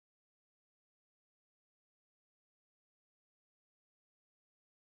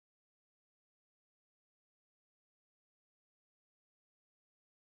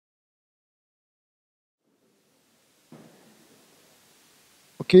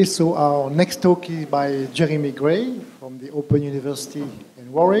Okay, so our next talk is by Jeremy Gray from the Open University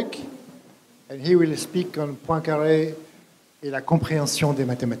in Warwick, and he will speak on Poincaré et la compréhension des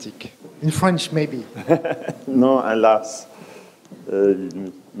mathématiques. In French, maybe. Non, hélas.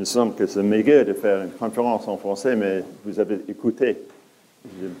 Il me semble que c'est méga de faire une conférence en français, mais vous avez écouté.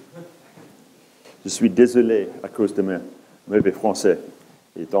 Je suis désolé à cause de mes mauvais français.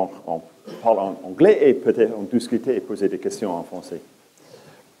 Et donc, on parle en anglais et peut-être on discute et poser des questions en français.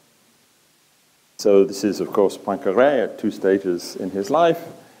 So this is, of course, Poincaré at two stages in his life.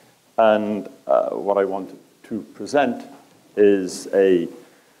 And what I want to present is a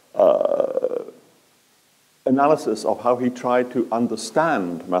analysis of how he tried to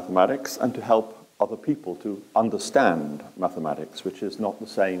understand mathematics and to help other people to understand mathematics, which is not the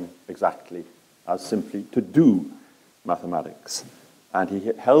same exactly as simply to do mathematics. And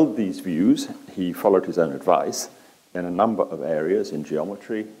he held these views. He followed his own advice in a number of areas, in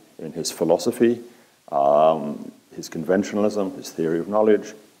geometry, in his philosophy, his conventionalism, his theory of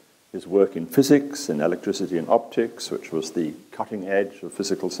knowledge, his work in physics, in electricity and optics, which was the cutting edge of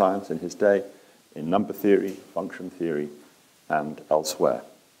physical science in his day, in number theory, function theory, and elsewhere.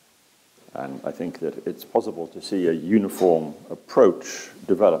 And I think that it's possible to see a uniform approach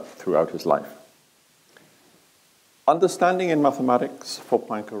develop throughout his life. Understanding in mathematics for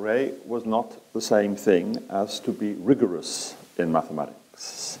Poincaré was not the same thing as to be rigorous in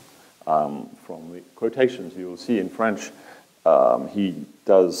mathematics. From the quotations you will see in French, he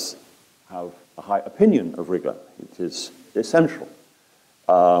does have a high opinion of rigor. It is essential,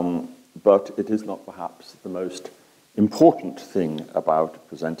 but it is not perhaps the most important thing about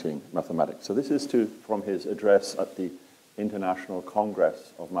presenting mathematics. So this is from his address at the International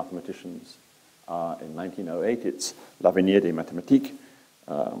Congress of Mathematicians in 1908. It's L'avenir des mathématiques.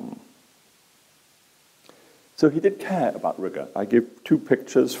 So he did care about rigor. I give two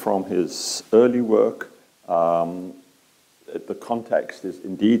pictures from his early work. The context is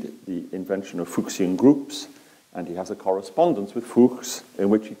indeed the invention of Fuchsian groups, and he has a correspondence with Fuchs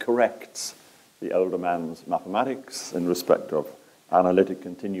in which he corrects the older man's mathematics in respect of analytic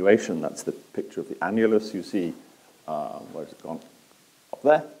continuation. That's the picture of the annulus you see, where it's gone up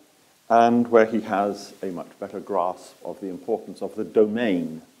there, and where he has a much better grasp of the importance of the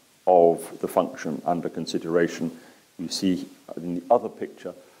domain of the function under consideration. You see in the other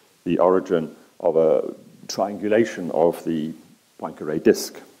picture the origin of a triangulation of the Poincaré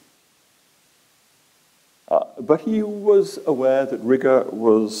disk. But he was aware that rigor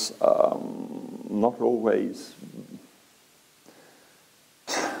was not always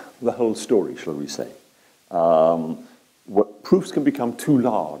the whole story, shall we say. What proofs can become too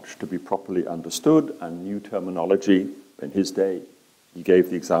large to be properly understood, and new terminology in his day, he gave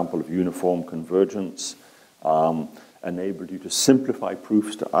the example of uniform convergence, enabled you to simplify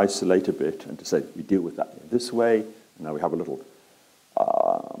proofs, to isolate a bit, and to say, we deal with that in this way. And now we have a little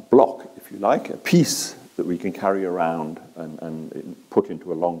block, if you like, a piece that we can carry around and put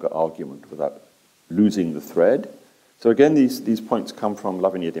into a longer argument without losing the thread. So again, these points come from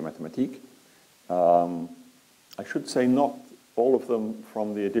L'Avenir des Mathématiques. I should say not all of them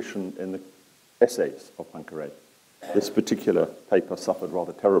from the edition in the essays of Poincaré. This particular paper suffered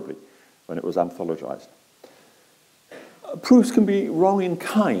rather terribly when it was anthologized. Proofs can be wrong in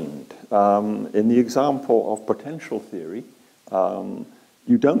kind. In the example of potential theory,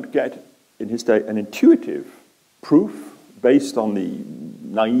 you don't get, in his day, an intuitive proof based on the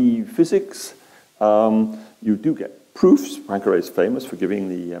naive physics. You do get proofs. Poincaré is famous for giving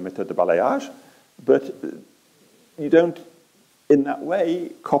the méthode de balayage, but you don't, in that way,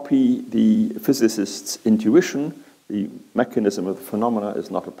 copy the physicist's intuition. The mechanism of the phenomena is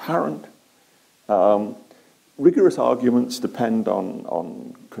not apparent. Rigorous arguments depend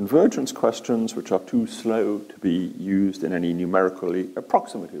on convergence questions, which are too slow to be used in any numerically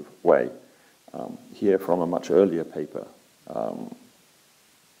approximative way. Here from a much earlier paper.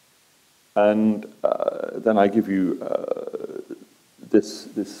 And then I give you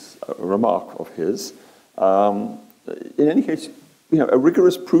this remark of his. In any case, a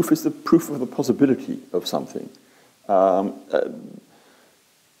rigorous proof is the proof of the possibility of something.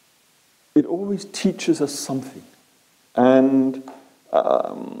 It always teaches us something. And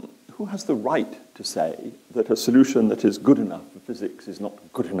who has the right to say that a solution that is good enough for physics is not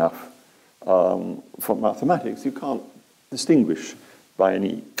good enough for mathematics? You can't distinguish by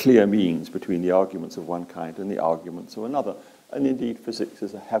any clear means between the arguments of one kind and the arguments of another. And indeed, physics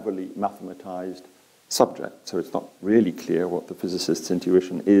is a heavily mathematized subject, so it's not really clear what the physicist's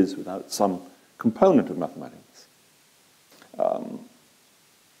intuition is without some component of mathematics.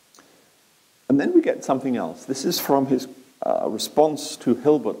 And then we get something else. This is from his response to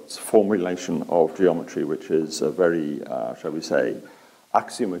Hilbert's formulation of geometry, which is a very, shall we say,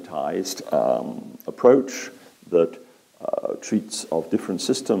 axiomatized approach that treats of different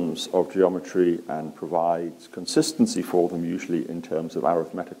systems of geometry and provides consistency for them, usually in terms of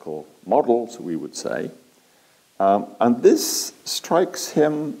arithmetical models, we would say. And this strikes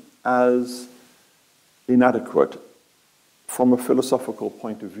him as inadequate from a philosophical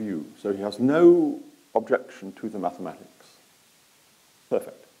point of view. So he has no objection to the mathematics.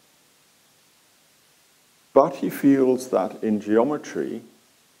 Perfect. But he feels that in geometry,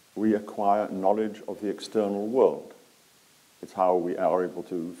 we acquire knowledge of the external world. It's how we are able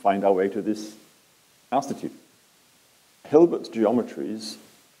to find our way to this Institut. Hilbert's geometries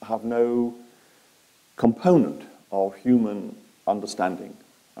have no component of human understanding.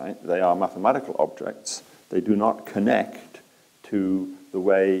 Right? They are mathematical objects. They do not connect to the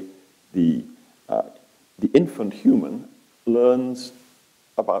way the infant human learns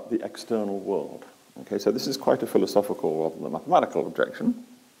about the external world. Okay, so this is quite a philosophical rather than a mathematical objection.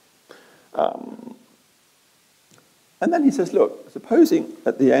 And then he says, look, supposing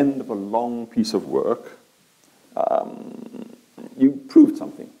at the end of a long piece of work, you proved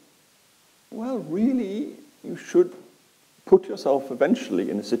something. Well, really, you should put yourself eventually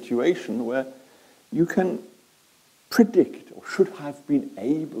in a situation where you can predict, or should have been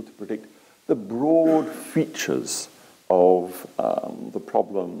able to predict, the broad features of the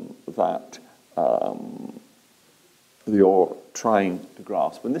problem that you're trying to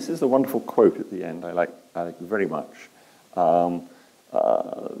grasp. And this is a wonderful quote at the end I like very much.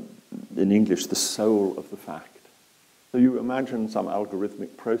 In English, the soul of the fact. So you imagine some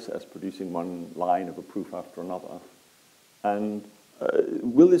algorithmic process producing one line of a proof after another. And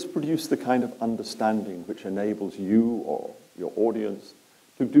will this produce the kind of understanding which enables you or your audience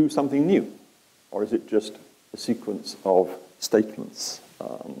to do something new? Or is it just a sequence of statements,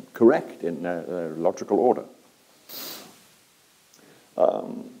 correct in their logical order?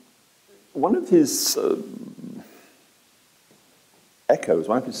 One of his echoes,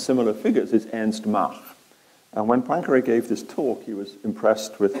 one of his similar figures is Ernst Mach. And when Poincaré gave this talk, he was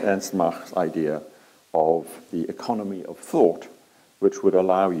impressed with Ernst Mach's idea of the economy of thought, which would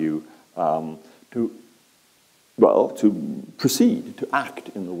allow you to proceed, to act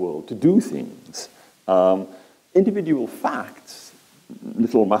in the world, to do things. Individual facts,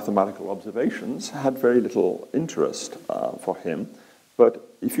 little mathematical observations, had very little interest for him. But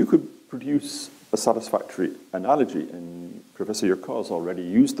if you could produce a satisfactory analogy, and Professor Yurkos already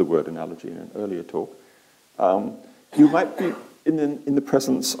used the word analogy in an earlier talk, you might be in the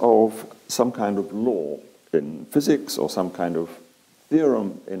presence of some kind of law in physics or some kind of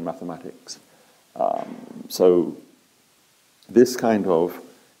theorem in mathematics. So this kind of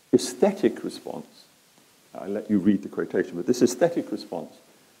aesthetic response, I'll let you read the quotation, but this aesthetic response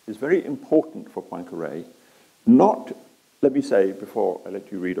is very important for Poincaré. Not, let me say before I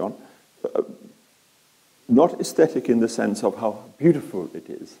let you read on, not aesthetic in the sense of how beautiful it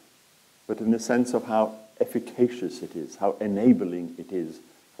is, but in the sense of how efficacious it is, how enabling it is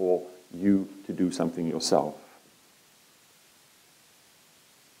for you to do something yourself.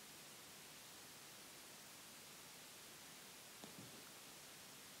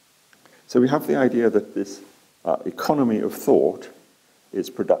 So we have the idea that this economy of thought is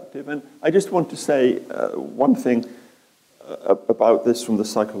productive. And I just want to say one thing about this from the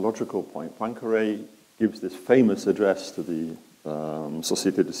psychological point. Poincaré gives this famous address to the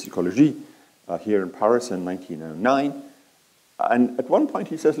Société de Psychologie here in Paris in 1909. And at one point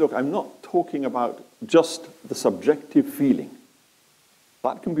he says, look, I'm not talking about just the subjective feeling.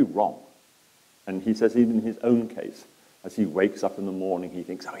 That can be wrong. And he says even in his own case, as he wakes up in the morning, he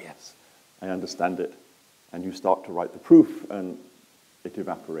thinks, oh yes, I understand it. And you start to write the proof and it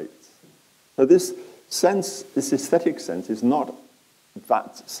evaporates. So this sense, this aesthetic sense, is not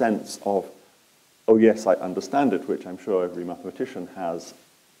that sense of, oh yes, I understand it, which I'm sure every mathematician has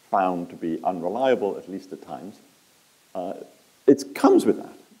found to be unreliable, at least at times. It comes with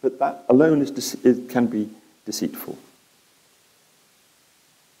that, but that alone it can be deceitful.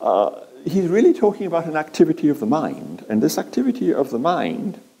 He's really talking about an activity of the mind, and this activity of the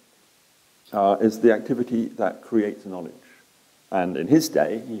mind is the activity that creates knowledge. And in his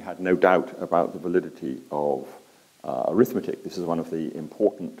day, he had no doubt about the validity of arithmetic. This is one of the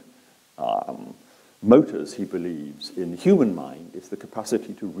important motors, he believes, in the human mind, is the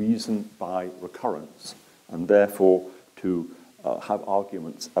capacity to reason by recurrence, and therefore to have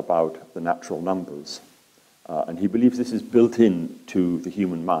arguments about the natural numbers. And he believes this is built into the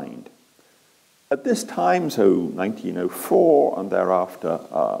human mind. At this time, so 1904 and thereafter,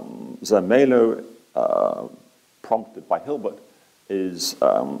 Zermelo prompted by Hilbert, is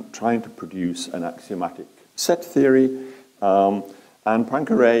trying to produce an axiomatic set theory, and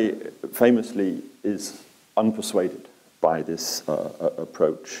Poincaré famously is unpersuaded by this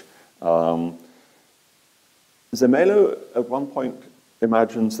approach. Zermelo at one point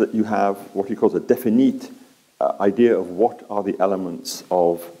imagines that you have what he calls a definite idea of what are the elements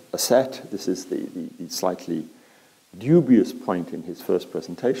of a set. This is the slightly dubious point in his first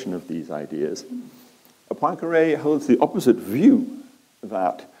presentation of these ideas. Poincaré holds the opposite view,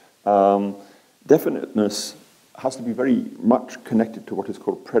 that definiteness has to be very much connected to what is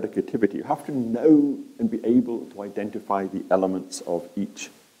called predicativity. You have to know and be able to identify the elements of each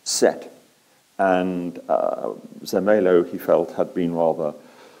set. And Zermelo, he felt, had been rather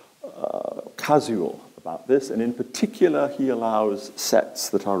casual about this, and in particular, he allows sets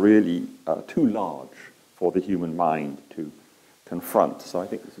that are really too large for the human mind to confront. So I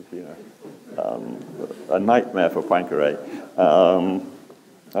think this has been a nightmare for Poincaré.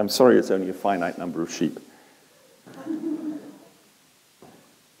 I'm sorry it's only a finite number of sheep.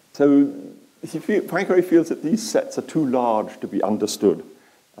 So Poincaré feels that these sets are too large to be understood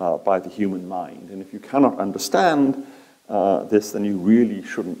by the human mind. And if you cannot understand this, then you really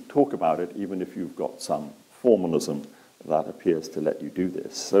shouldn't talk about it, even if you've got some formalism that appears to let you do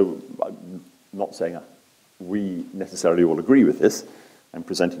this. So I'm not saying we necessarily all agree with this. I'm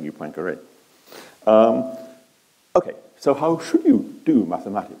presenting you Poincaré. Okay, so how should you do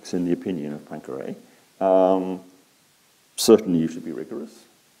mathematics in the opinion of Poincaré? Certainly you should be rigorous.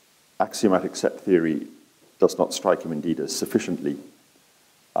 Axiomatic set theory does not strike him indeed as sufficiently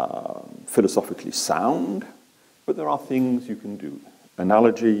philosophically sound, but there are things you can do.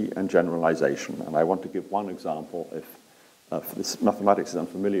 Analogy and generalization. And I want to give one example. If this mathematics is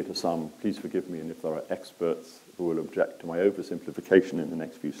unfamiliar to some, please forgive me, and if there are experts who will object to my oversimplification in the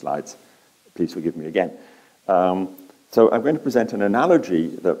next few slides, please forgive me again. So I'm going to present an analogy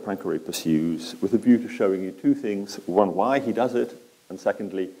that Poincaré pursues with a view to showing you two things. One, why he does it, and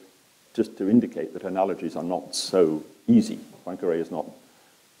secondly, just to indicate that analogies are not so easy. Poincaré is not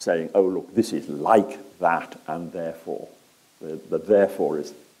saying, oh, look, this is like that, and therefore. The therefore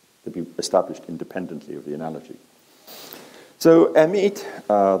is to be established independently of the analogy. So Hermite,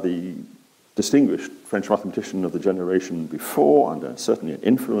 the distinguished French mathematician of the generation before, and certainly an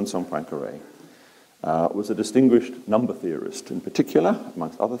influence on Poincaré, was a distinguished number theorist in particular,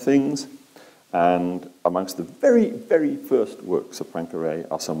 amongst other things. And amongst the very, very first works of Poincaré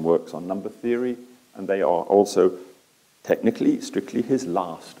are some works on number theory, and they are also technically, strictly his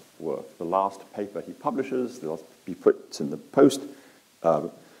last work. The last paper he publishes, that he puts in the post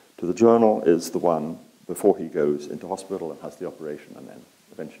to the journal, is the one before he goes into hospital and has the operation and then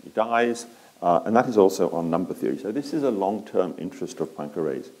eventually dies. And that is also on number theory. So this is a long-term interest of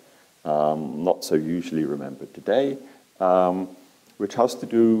Poincaré's, not so usually remembered today, which has to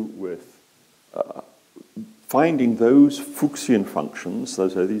do with finding those Fuchsian functions,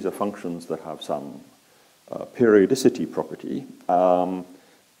 these are functions that have some periodicity property,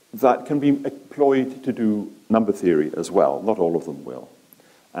 that can be employed to do number theory as well. Not all of them will.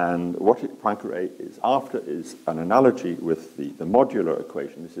 And what Poincaré is after is an analogy with the modular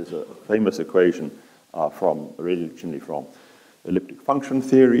equation. This is a famous equation originally from elliptic function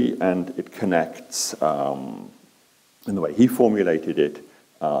theory, and it connects, in the way he formulated it,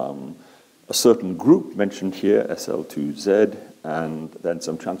 a certain group mentioned here, SL2Z, and then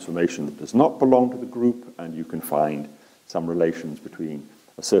some transformation that does not belong to the group, and you can find some relations between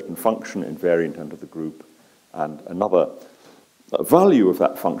a certain function invariant under the group and another value of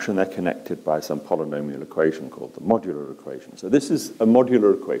that function. They're connected by some polynomial equation called the modular equation. So this is a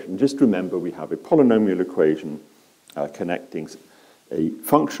modular equation. Just remember, we have a polynomial equation connecting a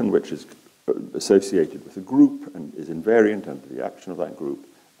function which is associated with a group and is invariant under the action of that group,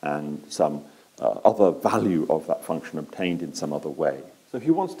 and some other value of that function obtained in some other way. So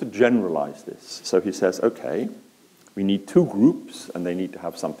he wants to generalize this. So he says, okay, we need two groups, and they need to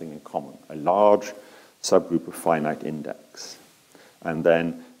have something in common, a large subgroup of finite index. And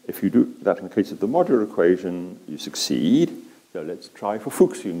then if you do that in the case of the modular equation, you succeed. So let's try for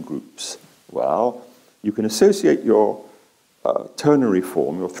Fuchsian groups. Well, you can associate your ternary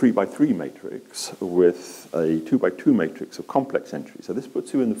form, your 3x3 matrix, with a 2x2 matrix of complex entries. So this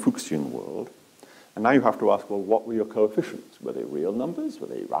puts you in the Fuchsian world. And now you have to ask, well, what were your coefficients? Were they real numbers? Were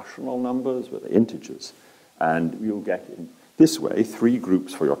they rational numbers? Were they integers? And you'll get, in this way, three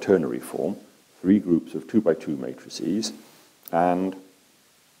groups for your ternary form, three groups of 2x2 matrices. And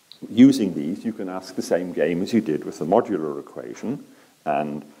using these, you can ask the same game as you did with the modular equation.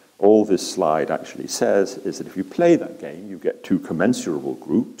 And all this slide actually says is that if you play that game, you get two commensurable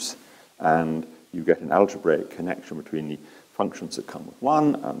groups, and you get an algebraic connection between the functions that come with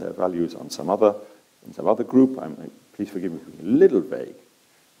one and their values on some other group. Please forgive me for being a little vague.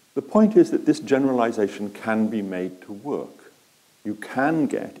 The point is that this generalization can be made to work. You can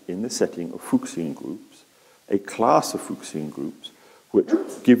get, in the setting of Fuchsian groups, a class of Fuchsian groups which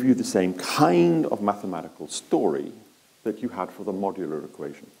give you the same kind of mathematical story that you had for the modular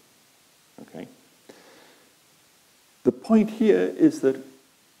equation. Okay? The point here is that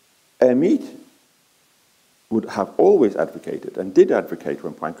Hermite would have always advocated, and did advocate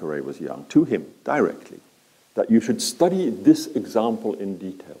when Poincaré was young, to him directly, that you should study this example in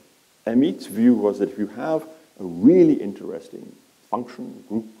detail. Hermite's view was that if you have a really interesting function,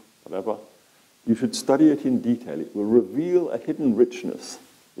 group, whatever, you should study it in detail. It will reveal a hidden richness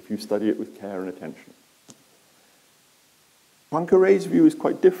if you study it with care and attention. Poincaré's view is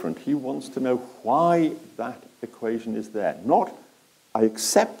quite different. He wants to know why that equation is there. Not, I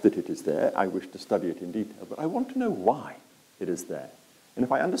accept that it is there, I wish to study it in detail, but I want to know why it is there. And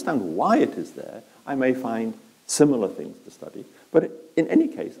if I understand why it is there, I may find similar things to study. But in any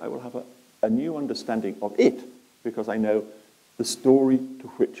case, I will have a new understanding of it because I know the story to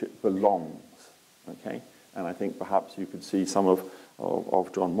which it belongs. Okay? And I think perhaps you could see some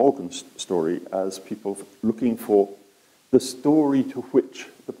of John Morgan's story as people looking for the story to which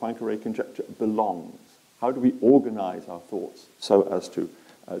the Poincaré conjecture belongs. How do we organize our thoughts so as to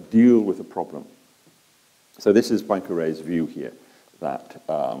deal with a problem? So this is Poincaré's view here, that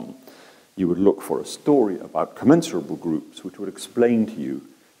you would look for a story about commensurable groups which would explain to you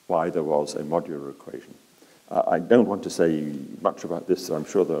why there was a modular equation. I don't want to say much about this, so I'm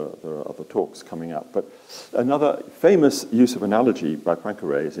sure there are other talks coming up. But another famous use of analogy by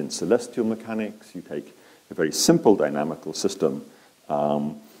Poincaré is in celestial mechanics. You take a very simple dynamical system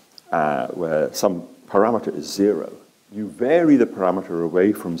where some parameter is 0. You vary the parameter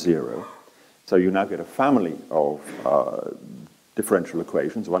away from 0, so you now get a family of differential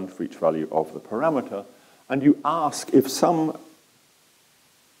equations, one for each value of the parameter, and you ask if some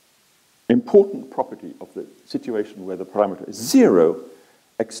important property of the situation where the parameter is 0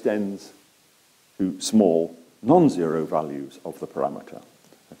 extends to small non-zero values of the parameter.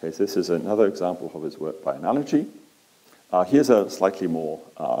 Okay, so this is another example of his work by analogy. Here's a slightly more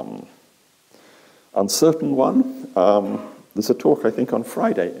uncertain one. There's a talk, I think, on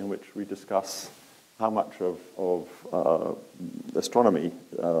Friday in which we discuss how much of astronomy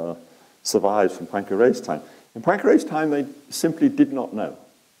survives from Poincaré's time. In Poincaré's time, they simply did not know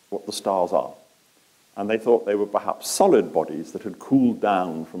what the stars are. And they thought they were perhaps solid bodies that had cooled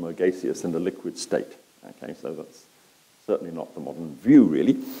down from a gaseous and a liquid state. Okay, so that's certainly not the modern view,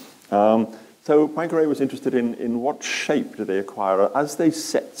 really. So Poincaré was interested in what shape do they acquire as they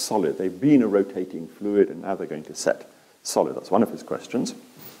set solid. They've been a rotating fluid, and now they're going to set solid. That's one of his questions.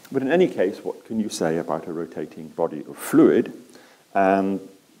 But in any case, what can you say about a rotating body of fluid? And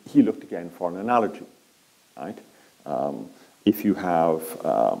he looked again for an analogy, right? If you have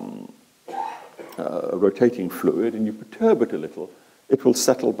a rotating fluid and you perturb it a little, it will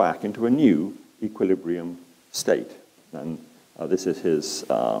settle back into a new equilibrium state. And this is his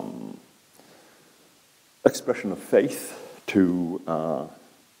expression of faith to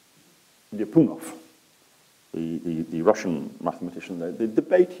Lyapunov, the Russian mathematician. The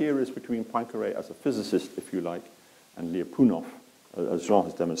debate here is between Poincaré as a physicist, if you like, and Lyapunov, as Jean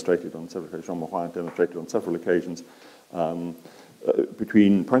has demonstrated on several occasions, Jean Morin has demonstrated on several occasions,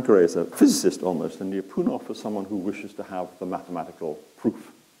 between Poincaré as a physicist almost and Lyapunov as someone who wishes to have the mathematical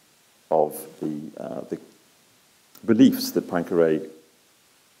proof of the beliefs that Poincaré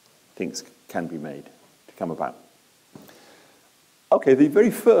thinks can be made to come about. Okay, the very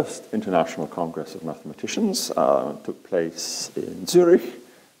first International Congress of Mathematicians took place in Zurich.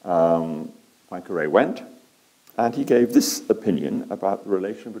 Poincaré went, and he gave this opinion about the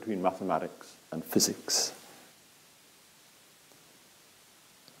relation between mathematics and physics.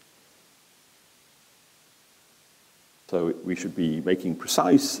 So we should be making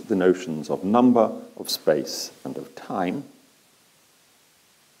precise the notions of number, of space, and of time.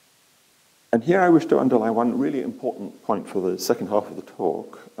 And here I wish to underline one really important point for the second half of the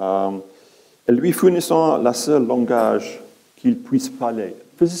talk. Lui fournissant la seule langage qu'il puisse parler.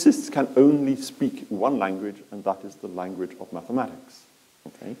 Physicists can only speak one language, and that is the language of mathematics.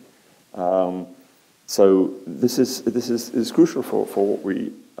 Okay? So this is crucial for what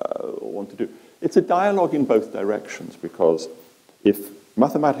we want to do. It's a dialogue in both directions, because if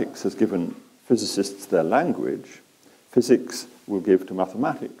mathematics has given physicists their language, physics will give to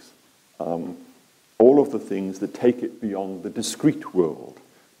mathematics all of the things that take it beyond the discrete world.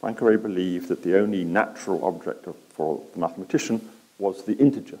 Poincaré believed that the only natural object for the mathematician was the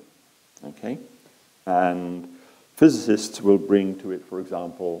integer. Okay? And physicists will bring to it, for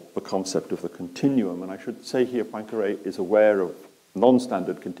example, the concept of the continuum. And I should say here, Poincaré is aware of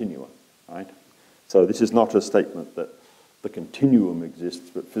non-standard continua, right? So this is not a statement that the continuum exists,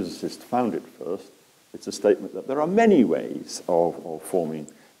 but physicists found it first. It's a statement that there are many ways of forming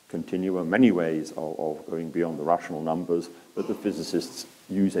continua, many ways of going beyond the rational numbers, but the physicists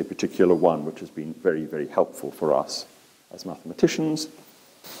use a particular one, which has been very, very helpful for us as mathematicians.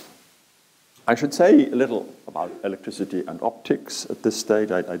 I should say a little about electricity and optics at this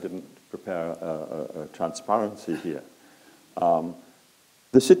stage. I didn't prepare a transparency here.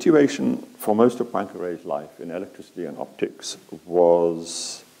 The situation for most of Poincaré's life in electricity and optics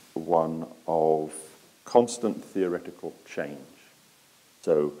was one of constant theoretical change.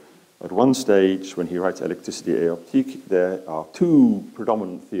 So at one stage, when he writes Électricité et optique, there are two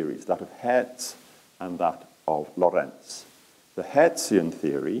predominant theories, that of Hertz and that of Lorentz. The Hertzian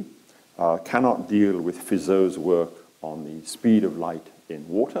theory cannot deal with Fizeau's work on the speed of light in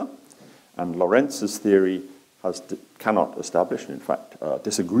water, and Lorentz's theory cannot establish, and in fact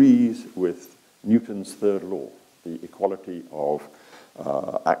disagrees with Newton's third law, the equality of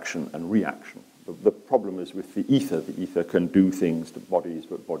action and reaction. The problem is with the ether. The ether can do things to bodies,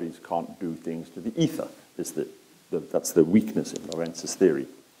 but bodies can't do things to the ether. That's the weakness in Lorentz's theory.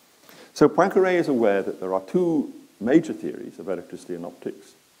 So Poincaré is aware that there are two major theories of electricity and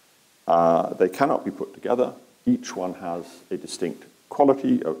optics. They cannot be put together. Each one has a distinct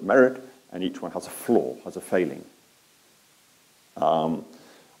quality of merit, and each one has a flaw, has a failing.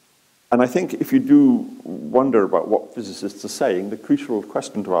 And I think if you do wonder about what physicists are saying, the crucial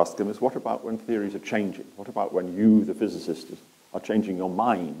question to ask them is, what about when theories are changing? What about when you, the physicist, are changing your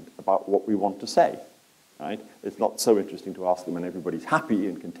mind about what we want to say? Right? It's not so interesting to ask them when everybody's happy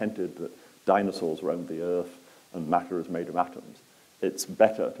and contented that dinosaurs roamed the earth and matter is made of atoms. It's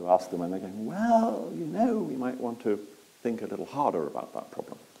better to ask them when they're going, well, you know, we might want to think a little harder about that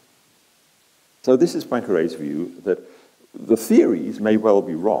problem. So this is Poincaré's view, that the theories may well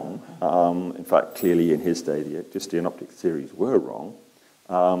be wrong. In fact, clearly in his day, the electricity and optics theories were wrong.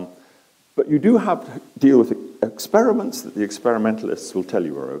 But you do have to deal with experiments that the experimentalists will tell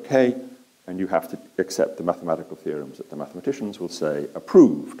you are okay, and you have to accept the mathematical theorems that the mathematicians will say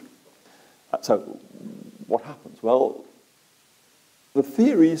approved. So what happens? Well, the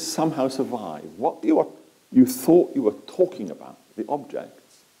theories somehow survive. What you thought you were talking about, the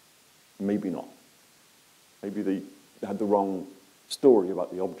objects, maybe not. Maybe they had the wrong story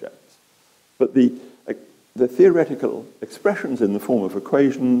about the objects. But the theoretical expressions in the form of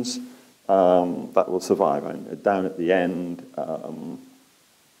equations, that will survive. And down at the end, I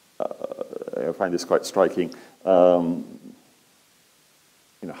find this quite striking.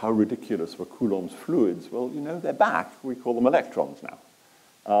 You know, how ridiculous were Coulomb's fluids? Well, you know, they're back. We call them electrons now.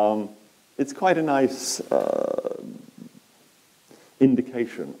 It's quite a nice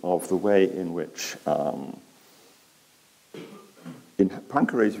indication of the way in which, in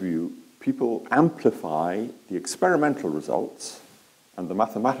Poincaré's view, people amplify the experimental results and the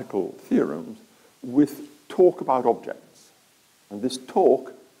mathematical theorems with talk about objects. And this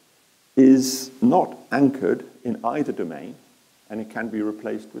talk is not anchored in either domain, and it can be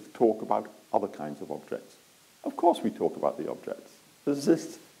replaced with talk about other kinds of objects. Of course we talk about the objects.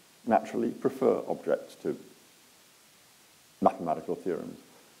 Physicists naturally prefer objects to mathematical theorems.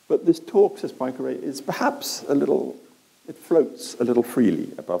 But this talk, says Poincaré, is perhaps a little, it floats a little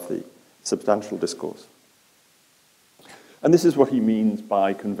freely above the substantial discourse. And this is what he means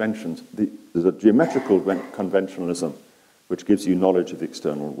by conventions. There's a geometrical conventionalism, which gives you knowledge of the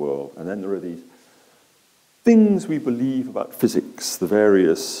external world. And then there are these things we believe about physics, the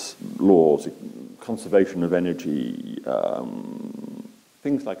various laws, conservation of energy,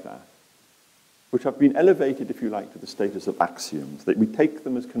 things like that, which have been elevated, if you like, to the status of axioms, that we take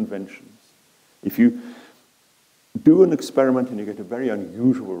them as conventions. If you do an experiment and you get a very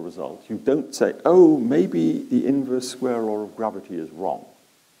unusual result, you don't say, oh, maybe the inverse square law of gravity is wrong.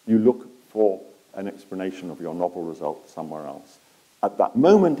 You look for an explanation of your novel result somewhere else. At that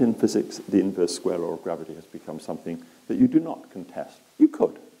moment in physics, the inverse square law of gravity has become something that you do not contest. You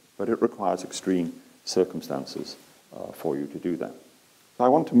could, but it requires extreme circumstances for you to do that. So I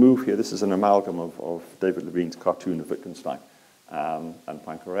want to move here. This is an amalgam of David Levine's cartoon of Wittgenstein and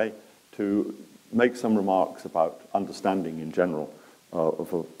Poincaré to make some remarks about understanding in general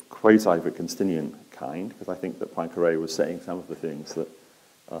of a quasi-Wittgensteinian kind, because I think that Poincaré was saying some of the things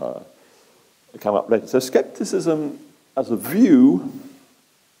that come up later. So skepticism as a view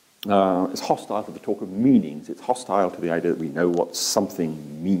is hostile to the talk of meanings. It's hostile to the idea that we know what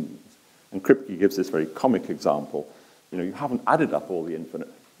something means. And Kripke gives this very comic example. You know, you haven't added up all the infinite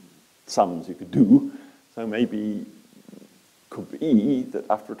sums you could do, So maybe could be that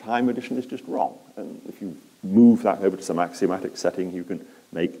after a time addition is just wrong. And if you move that over to some axiomatic setting, you can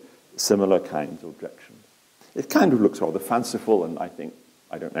make similar kinds of objections. It kind of looks rather fanciful, and I think,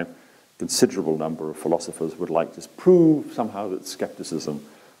 I don't know, considerable number of philosophers would like to prove somehow that skepticism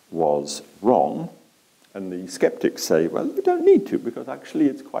was wrong. And the skeptics say, well, you don't need to, because actually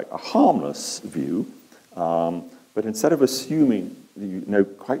it's quite a harmless view. But instead of assuming that you know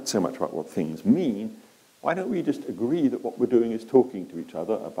quite so much about what things mean, why don't we just agree that what we're doing is talking to each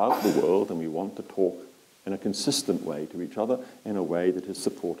other about the world, and we want to talk in a consistent way to each other, in a way that is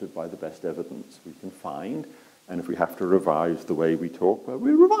supported by the best evidence we can find. And if we have to revise the way we talk, well,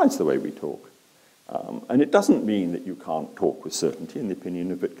 we revise the way we talk. And it doesn't mean that you can't talk with certainty in the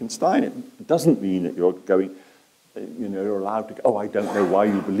opinion of Wittgenstein. It doesn't mean that you're going, you're allowed to go, oh, I don't know why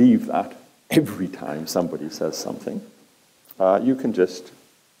you believe that, every time somebody says something. You can just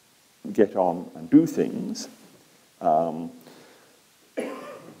get on and do things.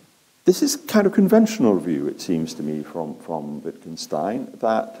 This is kind of conventional view, it seems to me, from Wittgenstein,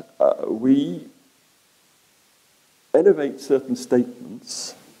 that we elevate certain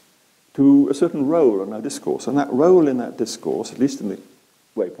statements to a certain role in our discourse. And that role in that discourse, at least in the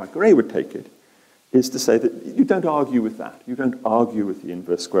way Poincaré would take it, is to say that you don't argue with that. You don't argue with the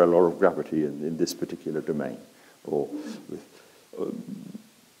inverse square law of gravity in this particular domain, or with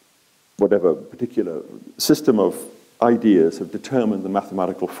whatever particular system of ideas have determined the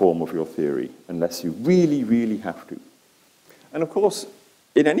mathematical form of your theory, unless you really, really have to. And of course,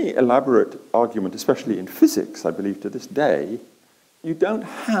 in any elaborate argument, especially in physics, I believe to this day, you don't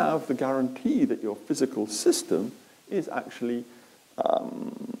have the guarantee that your physical system is actually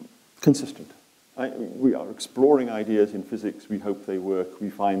consistent. We are exploring ideas in physics, we hope they work, we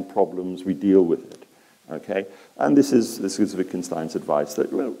find problems, we deal with it. Okay? And this is Wittgenstein's advice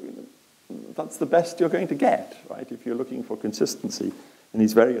that, well, that's the best you're going to get, right? If you're looking for consistency in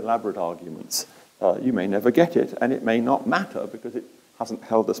these very elaborate arguments, you may never get it, and it may not matter because it hasn't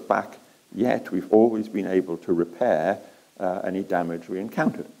held us back yet. We've always been able to repair any damage we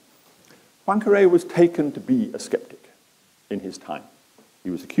encountered. Poincaré was taken to be a skeptic in his time.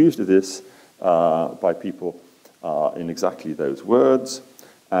 He was accused of this by people in exactly those words,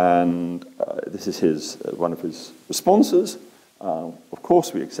 and this is one of his responses. Of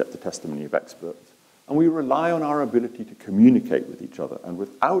course, we accept the testimony of experts, and we rely on our ability to communicate with each other. And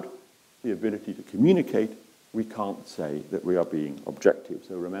without the ability to communicate, we can't say that we are being objective.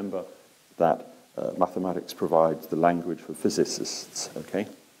 So remember that mathematics provides the language for physicists. Okay.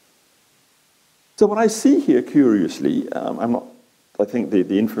 So what I see here, curiously, I think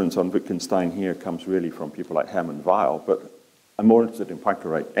the influence on Wittgenstein here comes really from people like Hem and Weil, but I'm more interested in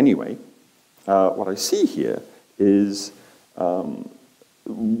Poincaré anyway. What I see here is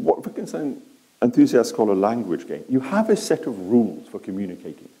what Wittgenstein enthusiasts call a language game. You have a set of rules for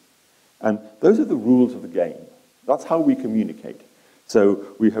communicating, and those are the rules of the game. That's how we communicate. So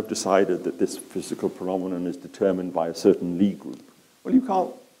we have decided that this physical phenomenon is determined by a certain Lie group. Well, you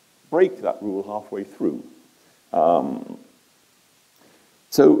can't break that rule halfway through.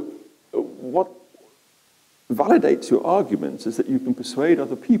 So what validates your arguments is that you can persuade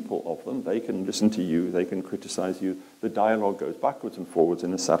other people of them. They can listen to you. They can criticize you. The dialogue goes backwards and forwards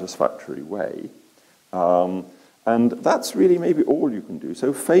in a satisfactory way. And that's really maybe all you can do.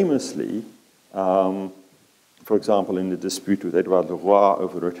 So famously, for example, in the dispute with Edouard Leroy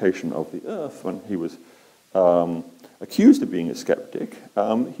over the rotation of the Earth, when he was accused of being a skeptic,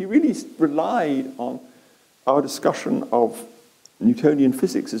 he really relied on our discussion of Newtonian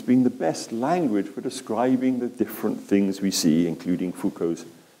physics as being the best language for describing the different things we see, including Foucault's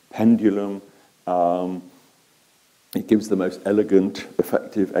pendulum. It gives the most elegant,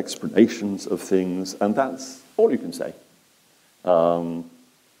 effective explanations of things, and that's all you can say.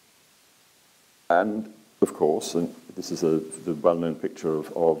 And of course, and this is the well-known picture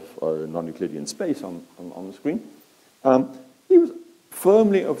of non-Euclidean space on the screen, he was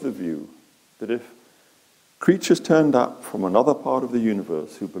firmly of the view that if creatures turned up from another part of the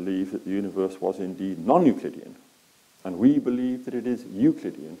universe who believed that the universe was indeed non-Euclidean, and we believe that it is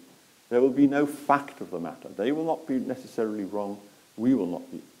Euclidean, there will be no fact of the matter. They will not be necessarily wrong. We will not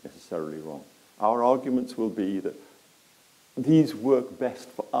be necessarily wrong. Our arguments will be that these work best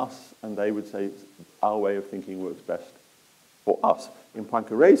for us, and they would say our way of thinking works best for us. In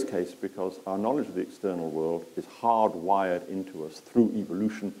Poincaré's case, because our knowledge of the external world is hardwired into us through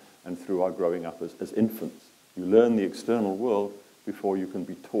evolution and through our growing up as infants. You learn the external world before you can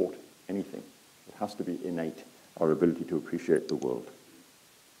be taught anything. It has to be innate, our ability to appreciate the world.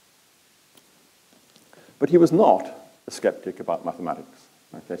 But he was not a skeptic about mathematics.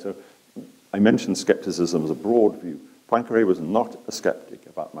 Okay, so I mentioned skepticism as a broad view. Poincaré was not a skeptic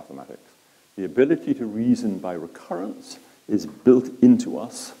about mathematics. The ability to reason by recurrence is built into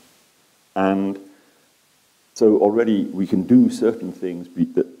us, and so already we can do certain things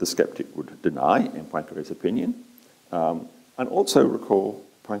that the skeptic would deny, in Poincaré's opinion. And also recall,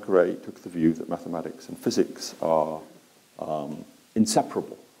 Poincaré took the view that mathematics and physics are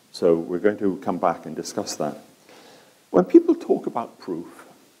inseparable. So we're going to come back and discuss that. When people talk about proof,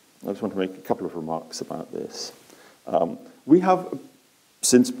 I just want to make a couple of remarks about this. We have,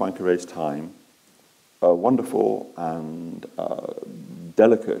 since Poincaré's time, a wonderful and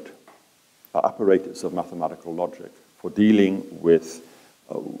delicate apparatus of mathematical logic for dealing with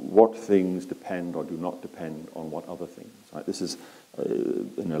what things depend or do not depend on what other things. Right? This is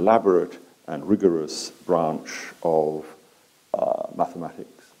an elaborate and rigorous branch of mathematics.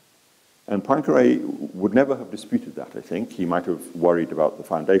 And Poincaré would never have disputed that, I think. He might have worried about the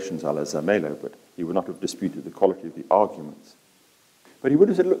foundations a la Zermelo, but he would not have disputed the quality of the arguments. But he would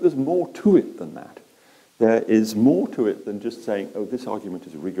have said, look, there's more to it than that. There is more to it than just saying, oh, this argument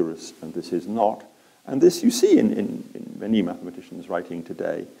is rigorous and this is not. And this you see in many mathematicians writing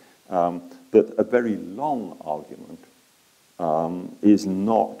today, that a very long argument is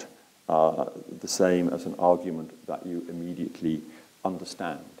not the same as an argument that you immediately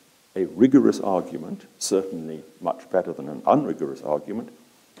understand. A rigorous argument, certainly much better than an unrigorous argument,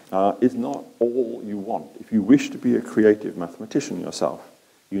 is not all you want. If you wish to be a creative mathematician yourself,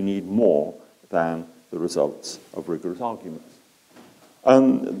 you need more than the results of rigorous arguments.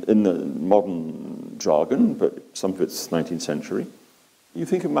 And in the modern jargon, but some of it's 19th century, you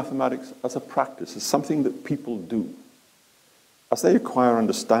think of mathematics as a practice, as something that people do. As they acquire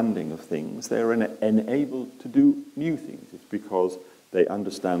understanding of things, they are enabled to do new things. It's because they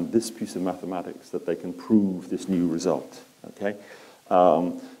understand this piece of mathematics that they can prove this new result. Okay?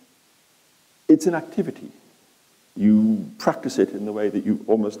 It's an activity. You practice it in the way that you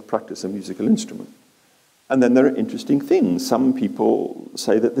almost practice a musical instrument. And then there are interesting things. Some people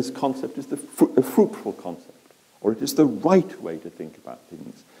say that this concept is a fruitful concept, or it is the right way to think about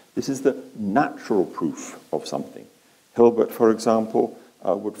things. This is the natural proof of something. Hilbert, for example,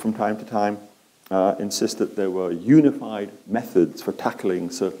 would from time to time insist that there were unified methods for tackling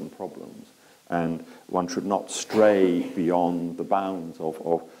certain problems, and one should not stray beyond the bounds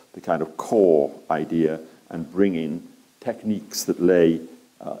of the kind of core idea and bring in techniques that lay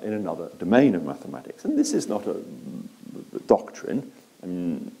in another domain of mathematics. And this is not a doctrine. I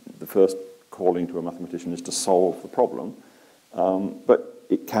mean, the first calling to a mathematician is to solve the problem. But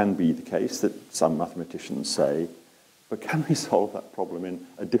it can be the case that some mathematicians say, but can we solve that problem in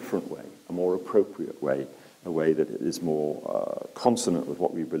a different way, a more appropriate way, a way that is more consonant with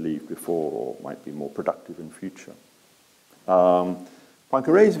what we believed before or might be more productive in future?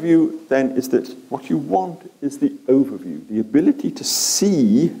 Poincaré's view, then, is that what you want is the overview, the ability to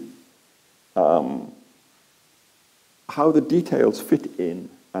see how the details fit in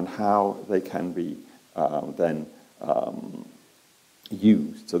and how they can be then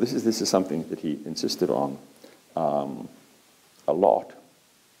used. So this is something that he insisted on a lot.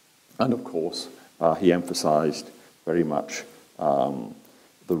 And of course, he emphasized very much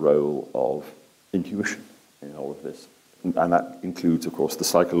the role of intuition in all of this. And that includes, of course, the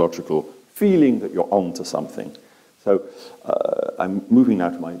psychological feeling that you're onto something. So I'm moving now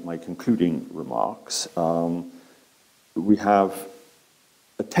to my concluding remarks. We have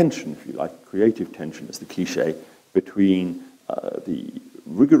a tension, if you like, creative tension is the cliche, between the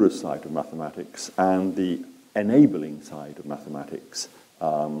rigorous side of mathematics and the enabling side of mathematics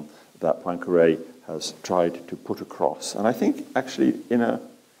that Poincaré has tried to put across. And I think actually in a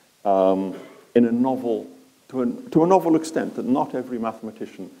novel, to a novel extent, that not every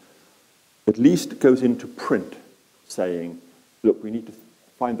mathematician at least goes into print saying, look, we need to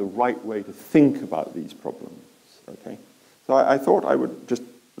find the right way to think about these problems. Okay? So I thought I would just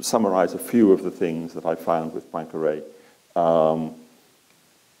summarize a few of the things that I found with Poincaré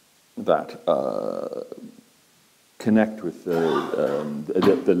that connect with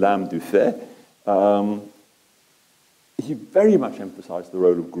the l'âme du fait. He very much emphasized the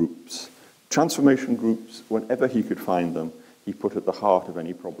role of groups. Transformation groups, whenever he could find them, he put at the heart of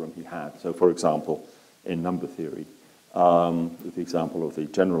any problem he had. So, for example, in number theory, with the example of the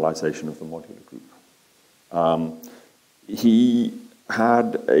generalization of the modular group. He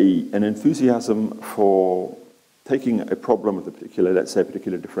had an enthusiasm for taking a problem with a particular, let's say, a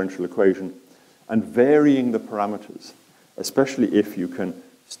particular differential equation and varying the parameters, especially if you can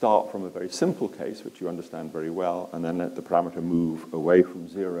start from a very simple case, which you understand very well, and then let the parameter move away from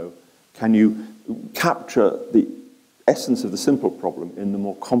zero. Can you capture the essence of the simple problem in the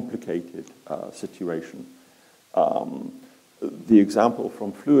more complicated situation. The example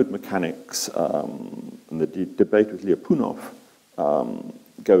from fluid mechanics and the debate with Lyapunov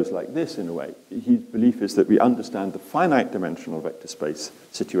goes like this in a way. His belief is that we understand the finite dimensional vector space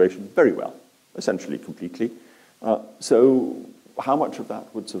situation very well, essentially completely. So how much of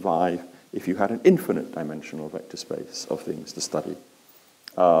that would survive if you had an infinite dimensional vector space of things to study?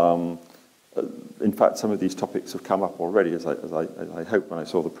 In fact, some of these topics have come up already, as I hope when I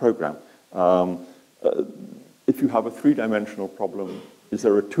saw the program. If you have a three-dimensional problem, is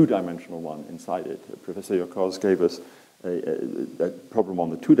there a two-dimensional one inside it? Professor Yokoz gave us a problem on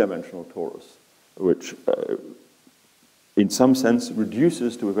the two-dimensional torus, which in some sense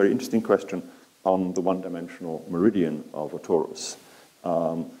reduces to a very interesting question on the one-dimensional meridian of a torus.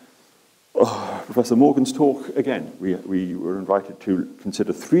 Professor Morgan's talk, again, we were invited to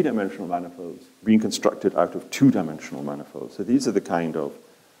consider three-dimensional manifolds being constructed out of two-dimensional manifolds. So these are the kind of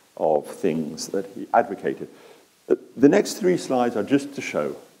things that he advocated. The next three slides are just to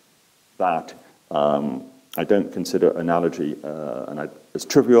show that I don't consider analogy as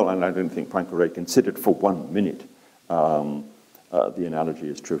trivial, and I don't think Poincaré considered for 1 minute the analogy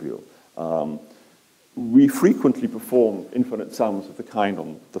as trivial. We frequently perform infinite sums of the kind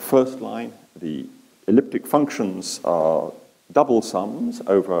on the first line. The elliptic functions are double sums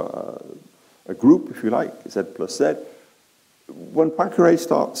over a group, if you like, z plus z. When Poincaré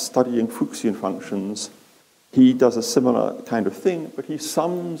starts studying Fuchsian functions, he does a similar kind of thing, but he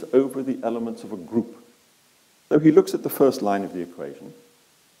sums over the elements of a group. So he looks at the first line of the equation,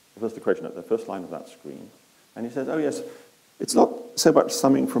 the first line of that screen, and he says, oh yes, it's not so much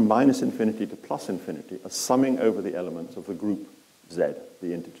summing from minus infinity to plus infinity as summing over the elements of the group z,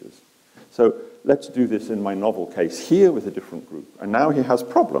 the integers. So let's do this in my novel case here with a different group. And now he has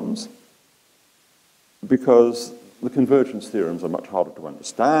problems because the convergence theorems are much harder to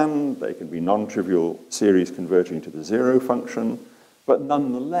understand. They can be non-trivial series converging to the zero function. But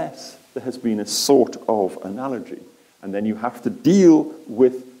nonetheless, there has been a sort of analogy. And then you have to deal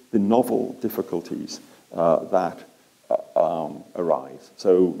with the novel difficulties that arise.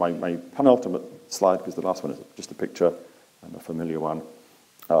 So my penultimate slide, because the last one is just a picture, and a familiar one.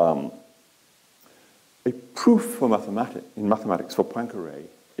 A proof for in mathematics for Poincaré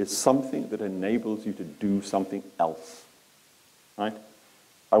is something that enables you to do something else, right?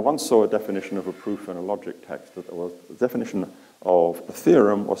 I once saw a definition of a proof in a logic text that was the definition of a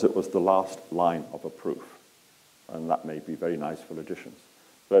theorem was it was the last line of a proof. And that may be very nice for logicians.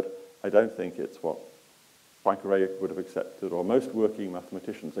 But I don't think it's what Poincaré would have accepted, or most working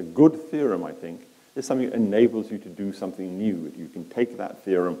mathematicians. A good theorem, I think, is something that enables you to do something new. You can take that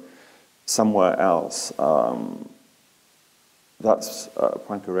theorem somewhere else. That's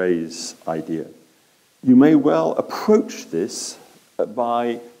Poincaré's idea. You may well approach this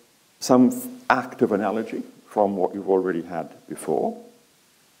by some act of analogy from what you've already had before.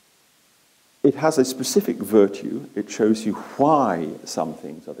 It has a specific virtue. It shows you why some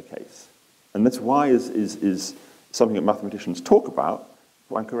things are the case. And that's why is something that mathematicians talk about.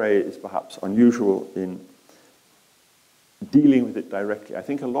 Poincaré is perhaps unusual in dealing with it directly. I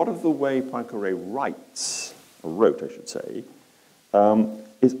think a lot of the way Poincaré writes, or wrote, I should say,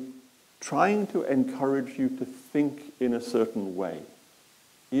 is trying to encourage you to think in a certain way.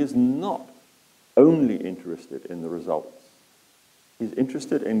 He is not only interested in the results. He's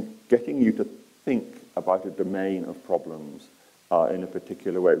interested in getting you to think about a domain of problems in a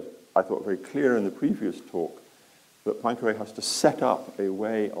particular way. I thought very clear in the previous talk that Poincaré has to set up a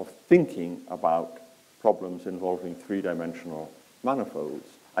way of thinking about problems involving three-dimensional manifolds,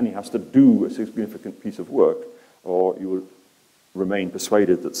 and he has to do a significant piece of work, or you will remain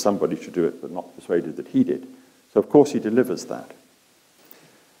persuaded that somebody should do it, but not persuaded that he did. So, of course, he delivers that.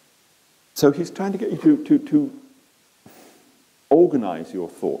 So he's trying to get you to organize your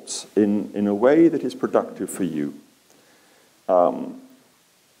thoughts in a way that is productive for you.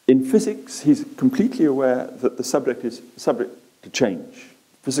 In physics, he's completely aware that the subject is subject to change.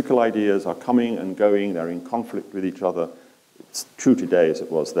 Physical ideas are coming and going, they're in conflict with each other. It's true today as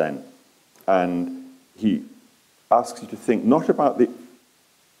it was then. And he asks you to think not about the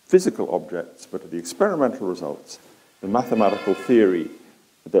physical objects, but of the experimental results, the mathematical theory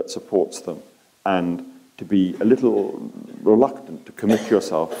that supports them, and to be a little reluctant to commit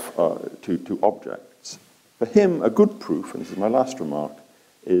yourself to objects. For him, a good proof, and this is my last remark,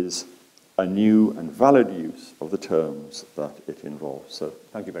 is a new and valid use of the terms that it involves. So,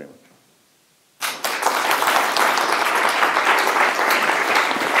 thank you very much.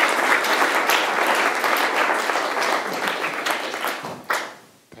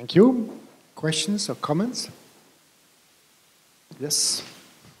 Thank you. Questions or comments? Yes.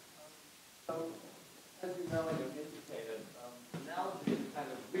 So, as you know, and you've indicated, analogy is a kind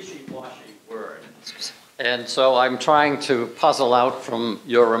of wishy-washy word. And so I'm trying to puzzle out from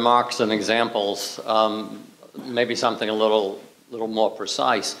your remarks and examples maybe something a little more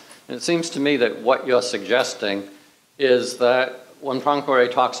precise. And it seems to me that what you're suggesting is that when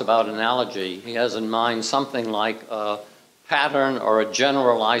Poincaré talks about analogy, he has in mind something like a pattern or a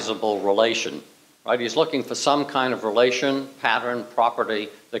generalizable relation, right? He's looking for some kind of relation, pattern, property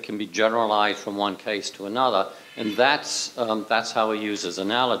that can be generalized from one case to another, and that's how he uses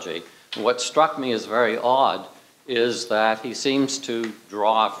analogy. And what struck me as very odd is that he seems to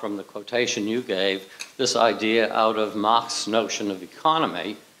draw from the quotation you gave this idea out of Mach's notion of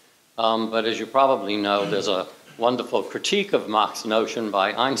economy, but as you probably know, there's a wonderful critique of Mach's notion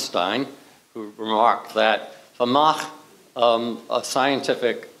by Einstein, who remarked that for Mach, a science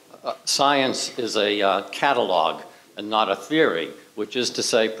is a catalog and not a theory, which is to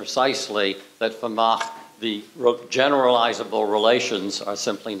say precisely that for Mach, the generalizable relations are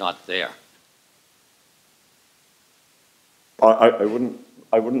simply not there. I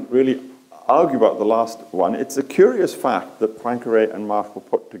wouldn't really argue about the last one. It's a curious fact that Poincaré and Mach were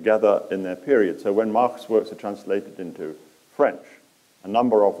put together in their period. So when Mach's works are translated into French, a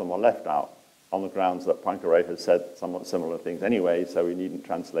number of them are left out on the grounds that Poincaré has said somewhat similar things anyway, so we needn't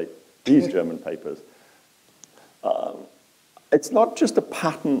translate these German papers. It's not just a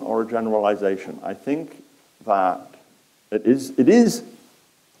pattern or a generalization. I think that it is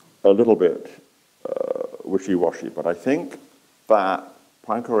a little bit wishy-washy, but I think that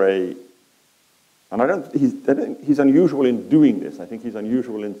Poincaré, and I don't think he's unusual in doing this. I think he's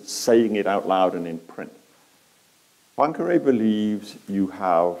unusual in saying it out loud and in print. Poincaré believes you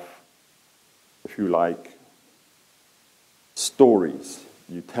have, if you like, stories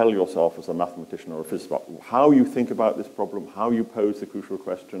you tell yourself as a mathematician or a physicist about how you think about this problem, how you pose the crucial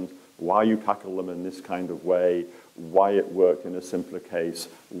questions, why you tackle them in this kind of way, why it worked in a simpler case,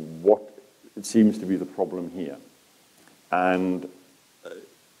 what it seems to be the problem here. And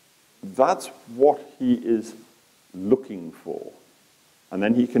that's what he is looking for. And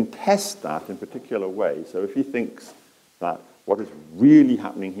then he can test that in particular ways. So if he thinks that what is really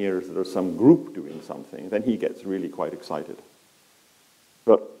happening here is that there's some group doing something, then he gets really quite excited.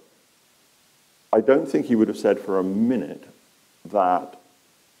 But I don't think he would have said for a minute that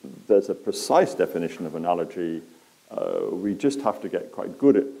there's a precise definition of analogy. We just have to get quite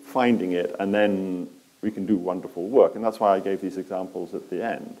good at finding it, and then we can do wonderful work. And that's why I gave these examples at the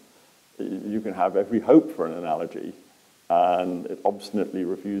end. You can have every hope for an analogy, and it obstinately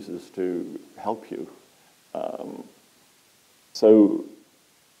refuses to help you. So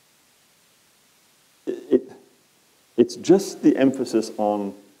it's just the emphasis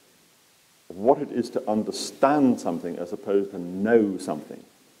on what it is to understand something as opposed to know something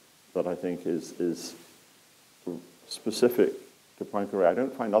that I think is specific to Poincaré. I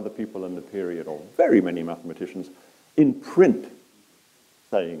don't find other people in the period, or very many mathematicians, in print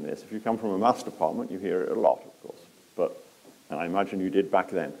saying this. If you come from a maths department, you hear it a lot, of course. And I imagine you did back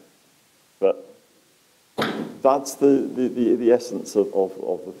then. But that's the essence of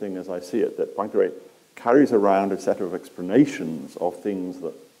the thing as I see it, that Poincaré carries around a set of explanations of things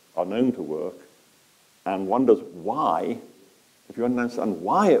that are known to work and wonders why. If you understand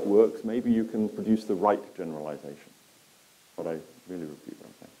why it works, maybe you can produce the right generalization. But I really repeat what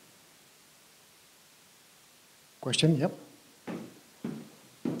I'm saying. Question? Yep.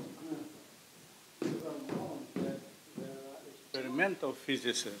 Experimental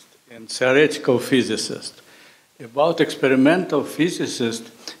physicists and theoretical physicists. About experimental physicists,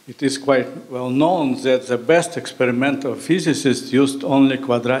 it is quite well known that the best experimental physicists used only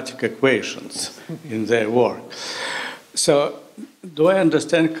quadratic equations in their work. So, do I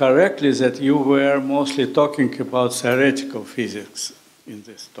understand correctly that you were mostly talking about theoretical physics in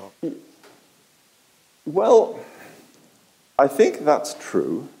this talk? Well, I think that's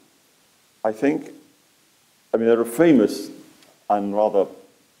true. I mean, there are famous and rather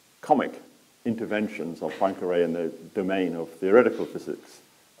comic interventions of Poincaré in the domain of theoretical physics,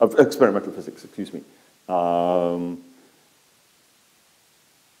 of experimental physics, excuse me. I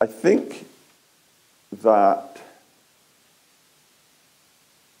think that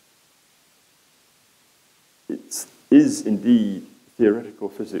it is indeed theoretical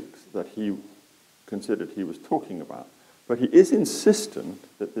physics that he considered he was talking about. But he is insistent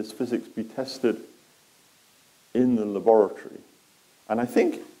that this physics be tested in the laboratory. And I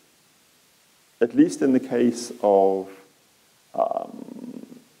think, at least in the case of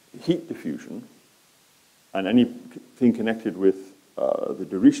heat diffusion and anything connected with the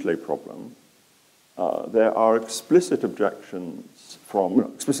Dirichlet problem, there are explicit objections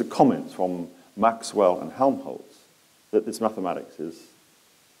explicit comments from Maxwell and Helmholtz that this mathematics is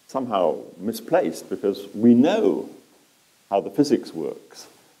somehow misplaced because we know how the physics works.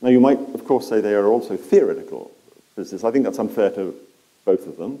 Now, you might, of course, say they are also theoretical physicists. I think that's unfair to both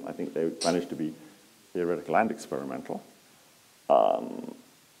of them. I think they managed to be theoretical and experimental.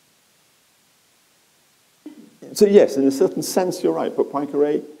 So yes, in a certain sense, you're right, but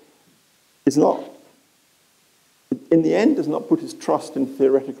Poincaré is not, in the end, does not put his trust in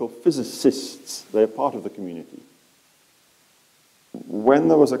theoretical physicists. They're part of the community. When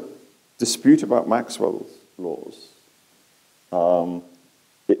there was a dispute about Maxwell's laws,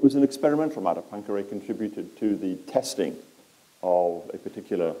 it was an experimental matter. Poincaré contributed to the testing of a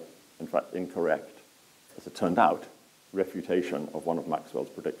particular, in fact, incorrect, as it turned out, refutation of one of Maxwell's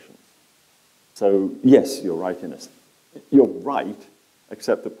predictions. So, yes, you're right, Ines. You're right,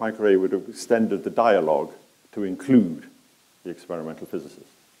 except that Poincaré would have extended the dialogue to include the experimental physicist.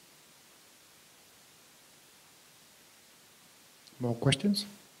 More questions?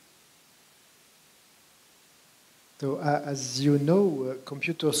 So, as you know,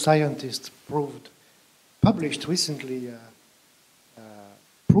 computer scientists published recently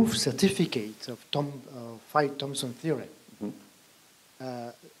proof certificate of Phi Thomson theorem. Mm-hmm.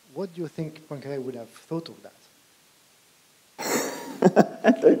 What do you think Poincaré would have thought of that?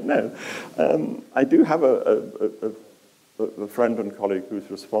 I don't know. I do have a friend and colleague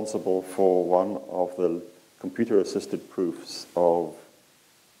who's responsible for one of the computer-assisted proofs of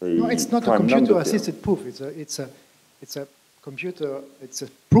the No, it's not a computer-assisted proof. It's a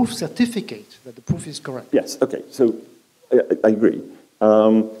proof certificate that the proof is correct. Yes. Okay. So I agree.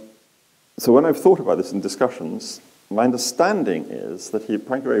 So when I've thought about this in discussions, my understanding is that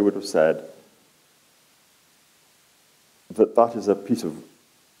Poincaré would have said that that is a piece of,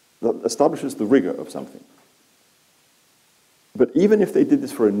 that establishes the rigor of something. But even if they did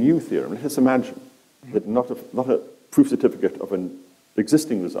this for a new theorem, let us imagine that not a proof certificate of an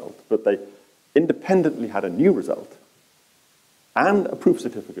existing result, but they independently had a new result and a proof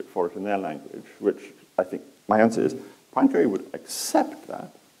certificate for it in their language, which I think my answer is Poincaré would accept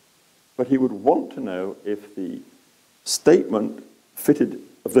that, but he would want to know if the statement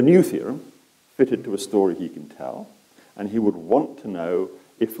of the new theorem fitted to a story he can tell, and he would want to know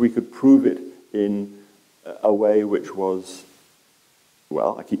if we could prove it in a way which was,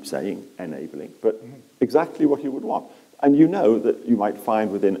 well, I keep saying enabling, but exactly what he would want. And you know that you might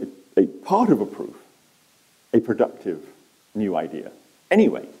find within a part of a proof a productive new idea.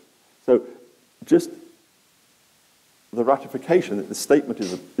 Anyway, so just the ratification that the statement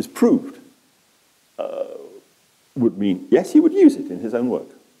is proved would mean, yes, he would use it in his own work.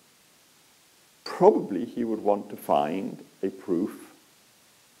 Probably he would want to find a proof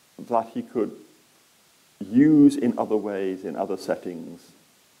that he could use in other ways, in other settings.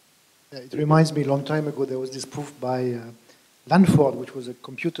 It reminds me, a long time ago, there was this proof by Lanford, which was a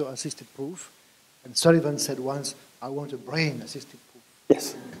computer-assisted proof. And Sullivan said once, I want a brain-assisted proof.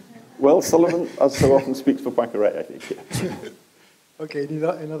 Yes. Well, Sullivan, as so often, speaks for Poincaré, I think. Yeah. Okay,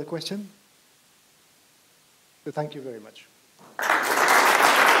 another question? So thank you very much.